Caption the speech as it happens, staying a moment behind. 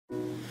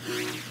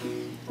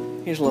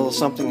Here's a little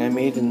something I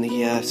made in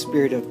the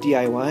spirit of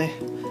DIY.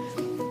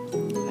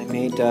 I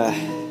made a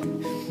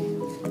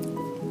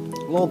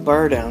little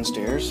bar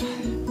downstairs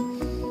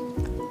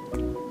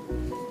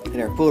in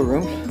our pool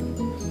room.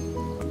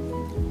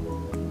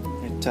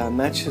 It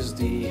matches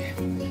the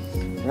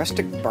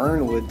rustic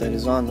barn wood that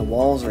is on the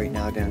walls right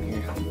now down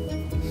here.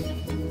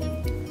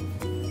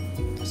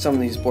 Some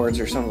of these boards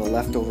are some of the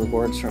leftover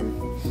boards from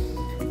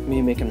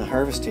me making the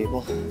harvest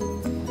table.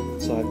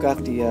 So I've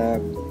got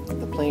the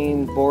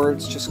plain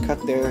boards just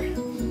cut there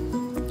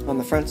on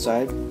the front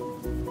side.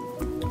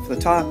 For the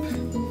top,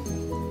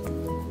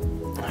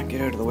 I'll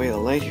get out of the way of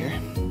the light here.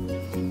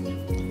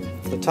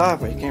 For the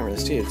top, you can't really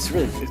see it.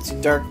 It's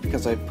dark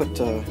because I put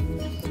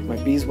my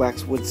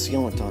beeswax wood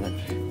sealant on it.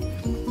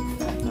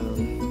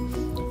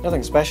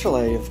 Nothing special.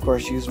 I of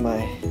course use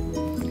my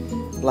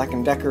Black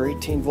 & Decker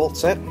 18-volt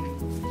set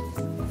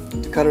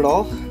to cut it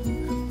all.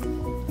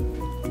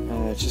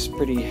 It's just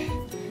pretty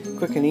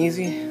quick and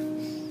easy.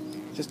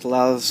 Just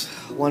allows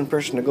one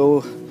person to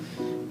go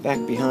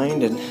back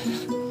behind and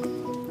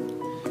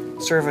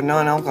serve a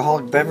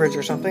non-alcoholic beverage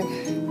or something.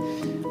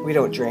 We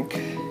don't drink,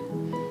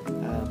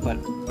 but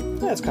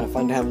yeah, it's kind of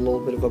fun to have a little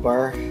bit of a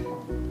bar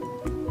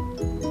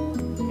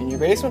in your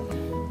basement.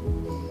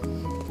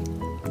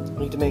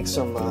 Need to make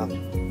some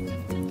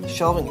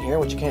shelving here,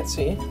 which you can't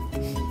see.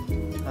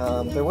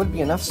 There would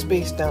be enough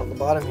space down at the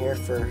bottom here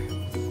for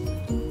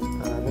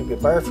maybe a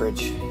bar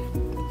fridge.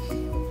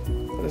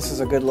 This is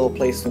a good little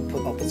place to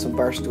put. I'll put some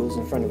bar stools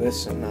in front of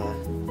this, and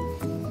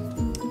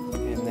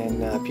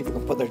then people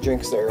can put their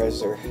drinks there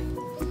as they're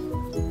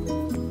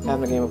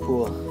having a game of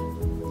pool.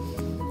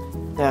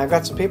 Now I've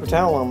got some paper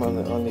towel on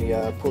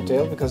the pool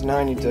table because now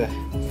I need to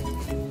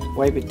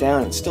wipe it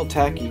down. It's still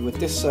tacky with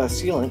this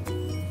sealant.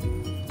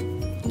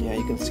 Yeah,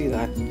 you can see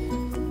that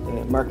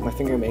the mark my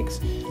finger makes.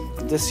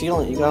 This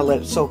sealant, you gotta let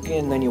it soak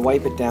in, then you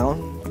wipe it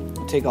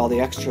down, take all the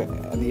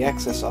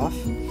excess off.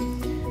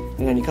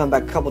 And then you come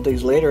back a couple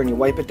days later and you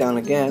wipe it down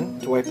again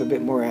to wipe a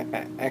bit more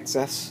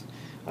excess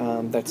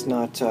that's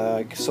not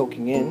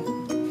soaking in.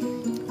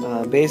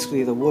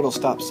 Basically the wood will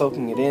stop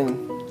soaking it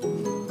in,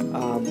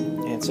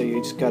 and so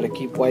you just got to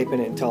keep wiping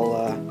it until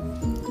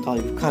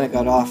you've kind of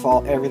got off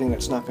everything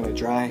that's not going to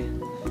dry.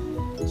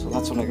 So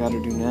that's what I got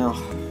to do now.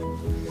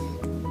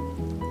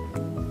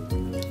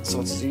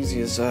 So it's as easy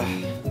as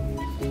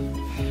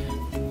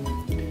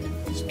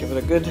just give it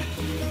a good.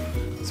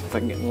 Let's see if I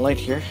can get in the light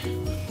here.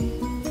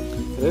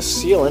 This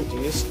sealant,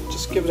 you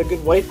just give it a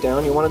good wipe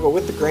down. You want to go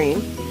with the grain.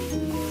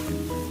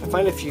 I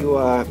find if you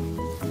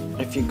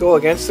go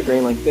against the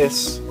grain like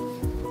this,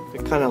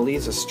 it kind of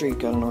leaves a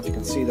streak. I don't know if you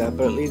can see that,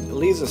 but it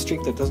leaves a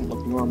streak that doesn't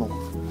look normal.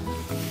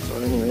 So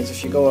anyways,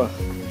 if you go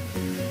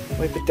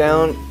wipe it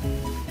down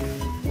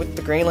with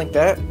the grain like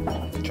that,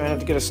 try not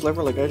to get a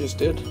sliver like I just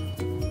did.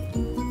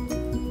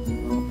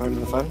 Well, part of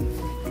the fun.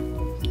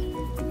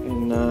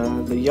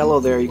 And the yellow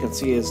there you can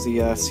see is the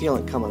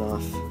sealant coming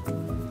off.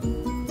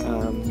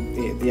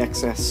 The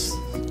excess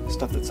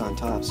stuff that's on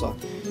top. So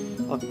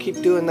I'll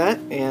keep doing that,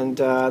 and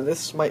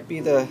this might be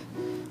the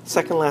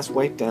second last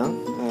wipe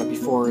down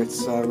before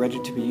it's ready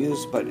to be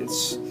used, but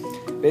it's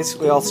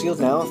basically all sealed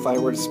now. If I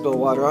were to spill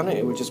water on it,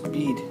 it would just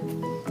bead.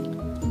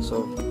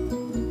 So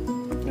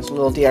it's a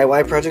little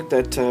DIY project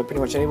that pretty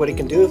much anybody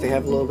can do if they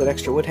have a little bit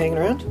extra wood hanging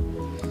around.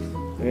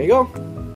 There you go.